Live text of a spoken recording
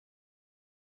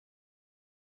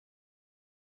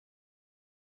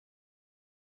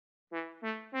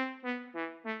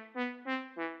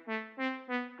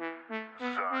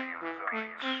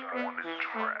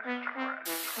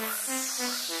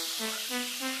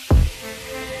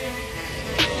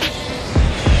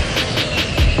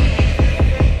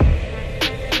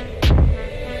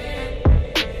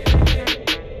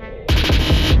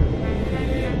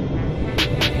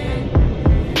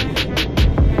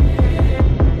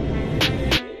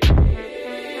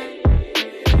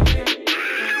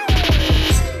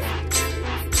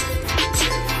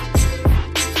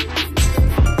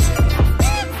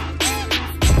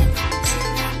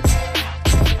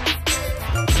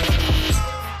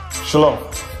Shalom.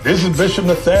 This is Bishop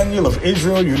Nathaniel of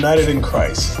Israel United in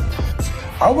Christ.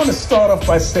 I want to start off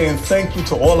by saying thank you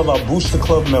to all of our Booster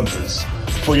Club members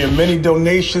for your many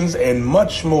donations and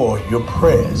much more, your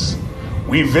prayers.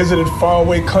 We visited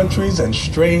faraway countries and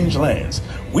strange lands.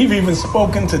 We've even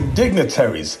spoken to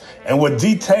dignitaries and were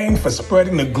detained for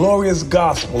spreading the glorious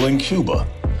gospel in Cuba.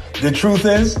 The truth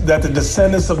is that the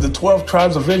descendants of the 12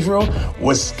 tribes of Israel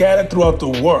were scattered throughout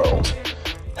the world.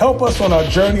 Help us on our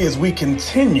journey as we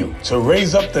continue to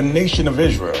raise up the nation of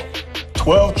Israel.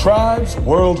 12 tribes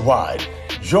worldwide.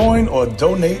 Join or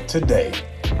donate today.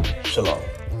 Shalom.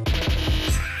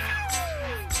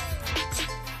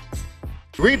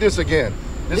 Read this again.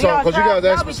 This song, because you guys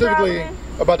asked specifically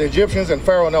about the Egyptians and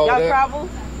Pharaoh and all of that. Y'all travel?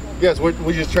 Yes,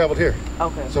 we just traveled here.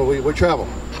 Okay. So we travel.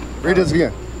 Read this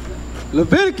again.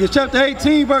 Leviticus chapter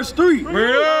 18, verse 3.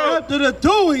 After the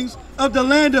doings of the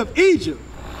land of Egypt,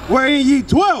 wherein ye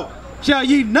dwelt, shall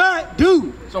ye not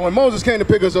do. So when Moses came to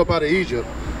pick us up out of Egypt,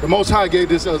 the Most High gave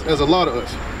this as a law to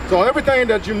us. So everything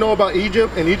that you know about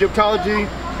Egypt and Egyptology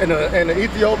and the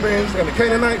Ethiopians and the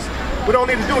Canaanites, we don't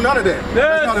need to do none of that.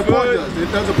 That's not important to us.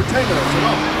 It doesn't pertain to us at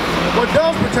all. What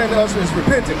does pertain to us is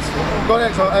repentance. Go to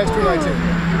Acts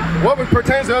 3:19. What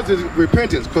pertains to us is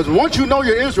repentance. Because once you know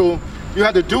you're Israel, you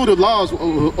have to do the laws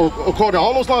according to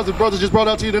all those laws the brothers just brought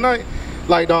out to you tonight,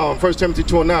 like 1 Timothy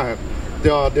 2:9,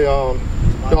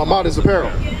 the modest apparel,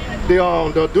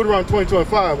 the Deuteronomy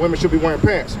 22:5, women should be wearing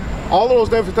pants. All of those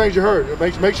different things you heard.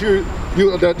 Make sure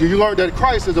you learn that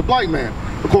Christ is a black man,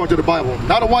 according to the Bible,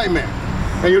 not a white man.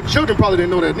 And your children probably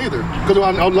didn't know that neither. Because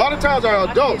a lot of times our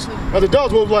adults, as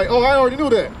adults, will be like, oh, I already knew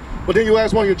that. But then you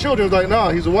ask one of your children, it's like,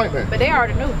 nah, he's a white man. But they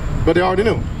already knew. But they already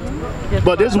knew.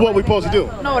 But this is what we're supposed to do.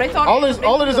 No, they told all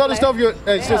of this other stuff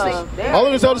all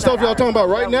of this other stuff y'all talking about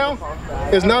right now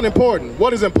is not important.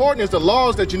 What is important is the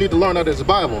laws that you need to learn out of this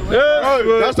Bible.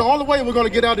 That's the only way we're going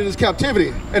to get out of this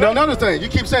captivity. And another thing, you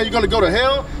keep saying you're going to go to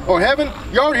hell or heaven.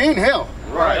 You're already in hell.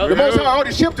 Right. The Most High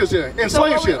already shipped us here in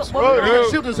slave ships.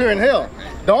 He shipped us here in hell.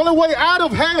 The only way out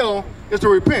of hell is to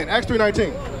repent. Acts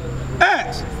 3:19.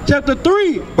 Acts chapter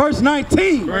 3, verse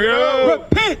 19.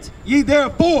 Repent ye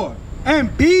therefore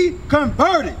and be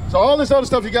converted. So all this other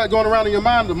stuff you got going around in your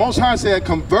mind, the Most High said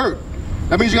convert.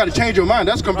 That means you got to change your mind.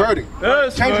 That's converting.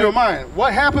 Change your mind.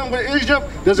 What happened with Egypt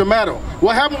doesn't matter.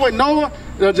 What happened with Noah,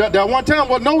 that one time,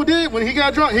 what Noah did when he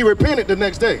got drunk, he repented the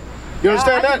next day. You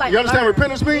understand that? You understand what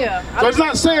repentance means? Yeah. So it's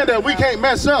not saying that we can't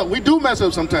mess up. We do mess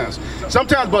up sometimes.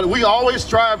 But we always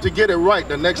strive to get it right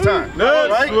the next time.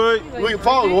 Right? We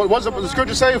fall. What's the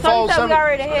scripture say? Fall seven. We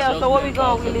already hell, so what we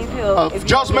going? We leave here.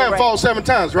 Just man falls 7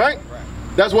 times, right?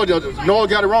 That's what Noah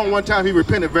got it wrong one time. He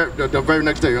repented the very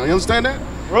next day. You understand that?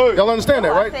 Right. Y'all understand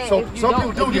that, right? So some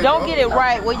people do. If you don't get it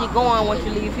right, where you going once you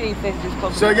leave here? You think you're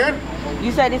supposed to. Say again?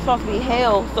 You said it's supposed to be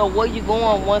hell. So where you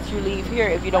going once you leave here?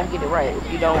 If you don't get it right,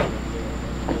 if you don't.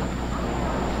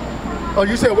 Oh,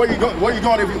 you said where you going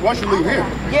once you leave here?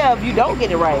 Yeah, if you don't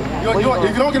get it right. If you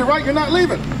don't get it right, you're not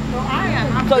leaving.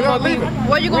 So you're not leaving.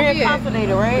 Where you going to be at?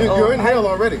 Right? You're in hell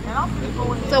already.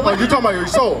 So what you're talking about your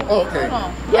soul. Oh, okay.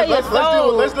 Let's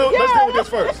deal with this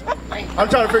first. I'm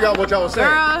trying to figure out what y'all was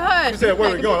saying. You said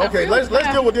where we're going. Okay, let's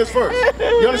deal with this first.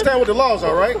 You understand what the laws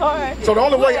are, right? All right. So the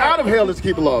only way out of hell is to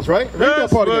keep the laws, right? Read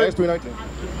that part of Acts 3:19.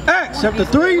 Acts chapter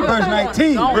 3, verse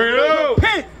 19.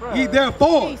 Repent ye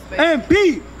therefore and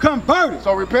be converted.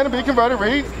 So repent and be converted,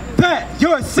 read. That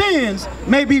your sins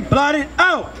may be blotted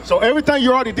out. So everything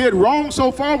you already did wrong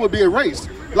so far will be erased,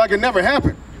 like it never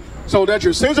happened. So that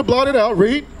your sins are blotted out,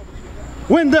 read.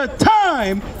 When the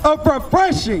time of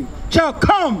refreshing shall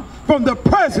come from the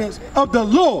presence of the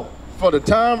Lord. For the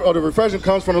time of the refreshing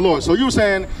comes from the Lord. So you were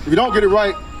saying, if you don't get it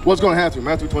right, what's going to happen?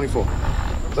 Matthew 24.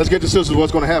 Let's get the sisters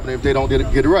what's going to happen if they don't get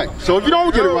it right. So if you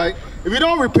don't get it right, if you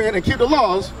don't repent and keep the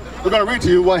laws, we're going to read to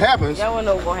you what happens. Y'all want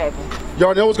to know what's going to happen.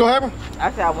 Y'all know what's going to happen?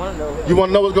 I said I want to know. You want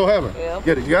to know what's going to happen? Yeah.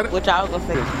 Get it? You got it? Which I was going to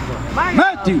say.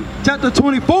 Matthew chapter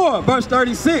 24, verse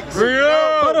 36.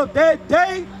 But of that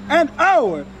day and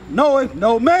hour knoweth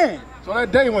no man. So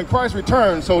that day when Christ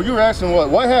returns, so you're asking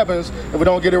what happens if we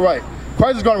don't get it right?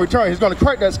 Christ is going to return. He's going to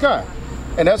crack that sky.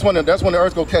 And that's when the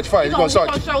earth gonna catch fire. He's gonna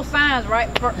start. He's gonna show signs, right?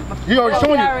 He already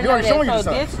showing you. He already showing you the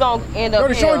signs. This gonna end up. He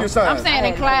already showing you signs. I'm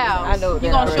saying in clouds. I know.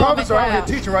 He's gonna show the prophets are out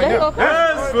here teaching right now.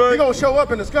 He's gonna show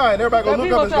up in the sky, and everybody gonna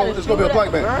look up, and it's gonna be a black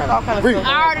man.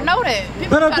 I already know that.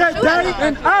 But of that day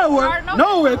and hour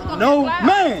knoweth no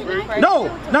man. No,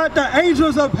 not the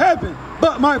angels of heaven,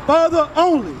 but my Father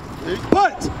only.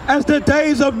 But as the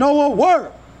days of Noah were,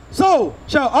 so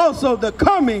shall also the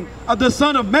coming of the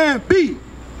Son of Man be.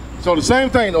 So the same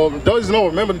thing, days of Noah,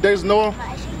 remember the days of Noah?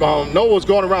 Noah was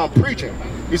going around preaching.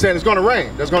 He said it's going to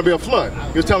rain, there's going to be a flood.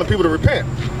 He was telling people to repent.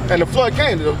 and the flood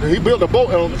came. He built a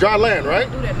boat on dry land, right?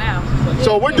 Do that now.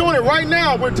 So we're doing it right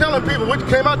now. We're telling people, we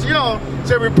came out to y'all,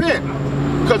 say repent,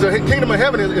 because the kingdom of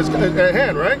heaven is at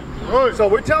hand, right? Right. So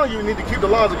we're telling you, you need to keep the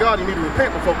laws of God. You need to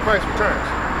repent before Christ returns.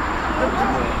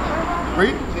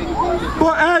 Read.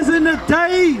 For as in the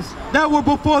days that were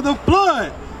before the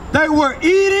flood, they were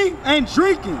eating and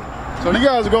drinking. So you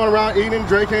guys are going around eating,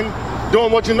 drinking,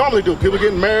 doing what you normally do. People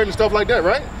getting married and stuff like that,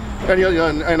 right? And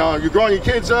you're growing your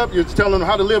kids up. You're telling them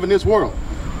how to live in this world.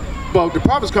 But the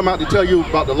prophets come out to tell you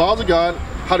about the laws of God,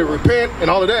 how to repent, and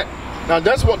all of that. Now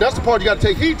that's the part you got to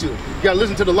take heed to. You got to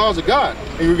listen to the laws of God,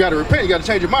 and you got to repent. You got to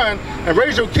change your mind and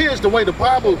raise your kids the way the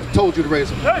Bible told you to raise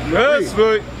them. That's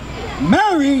right.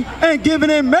 Marrying and giving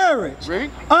in marriage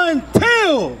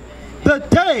until the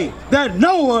day that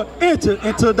Noah entered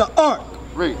into the ark,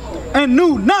 and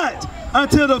knew not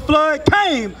until the flood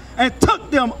came and took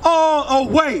them all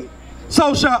away.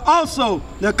 So shall also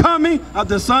the coming of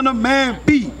the Son of Man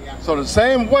be. So the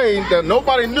same way that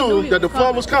nobody knew that the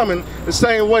flood was coming, the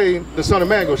same way the Son of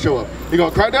Man gonna show up. He's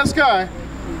gonna crack that sky,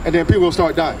 and then people will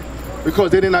start dying because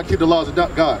they did not keep the laws of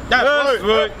God. That's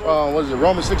right. What is it?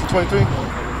 Romans 6:23.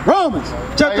 Romans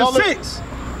chapter 6.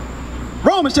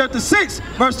 Romans chapter 6,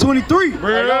 verse 23.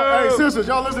 Hey sisters,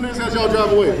 y'all listen to this as y'all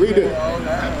drive away. Read it.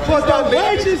 For the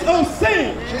wages of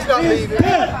sin is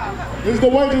death. This is the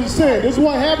wages of sin. This is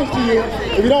what happens to you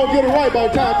if you don't get it right by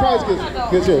the time Christ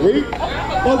gets here. Read.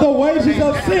 For the wages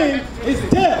of sin is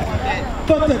death,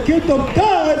 but the gift of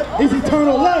God is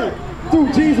eternal life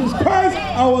through Jesus Christ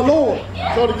our Lord.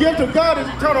 So the gift of God is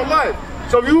eternal life.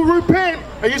 So if you repent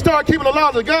and you start keeping the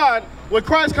laws of God, when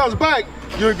Christ comes back,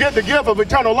 you get the gift of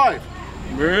eternal life.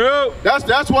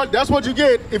 That's what you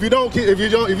get if you don't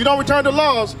return the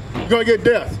laws. You're gonna get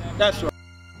death. That's right.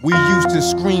 We used to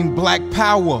scream black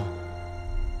power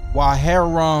while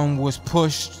heroin was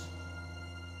pushed,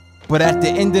 but at the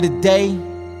end of the day,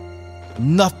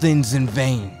 nothing's in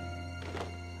vain.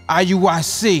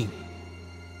 IUIC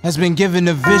has been given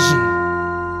a vision.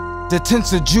 The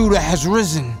tents of Judah has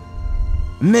risen.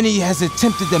 Many has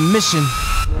attempted the mission,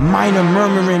 minor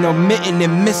murmuring, omitting,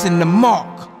 and missing the mark.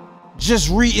 Just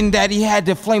reading that he had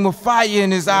the flame of fire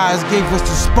in his eyes gave us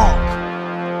the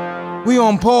spark. We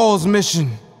on Paul's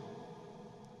mission.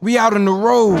 We out on the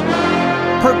road,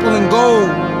 purple and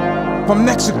gold, from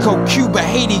Mexico, Cuba,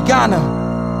 Haiti, Ghana,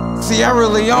 Sierra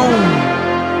Leone.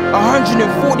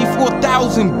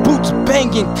 144,000 boots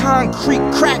banging, concrete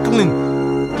crackling.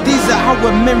 These are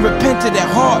our men repented at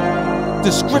heart.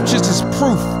 The scriptures is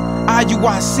proof.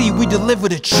 IUIC, we deliver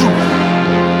the truth.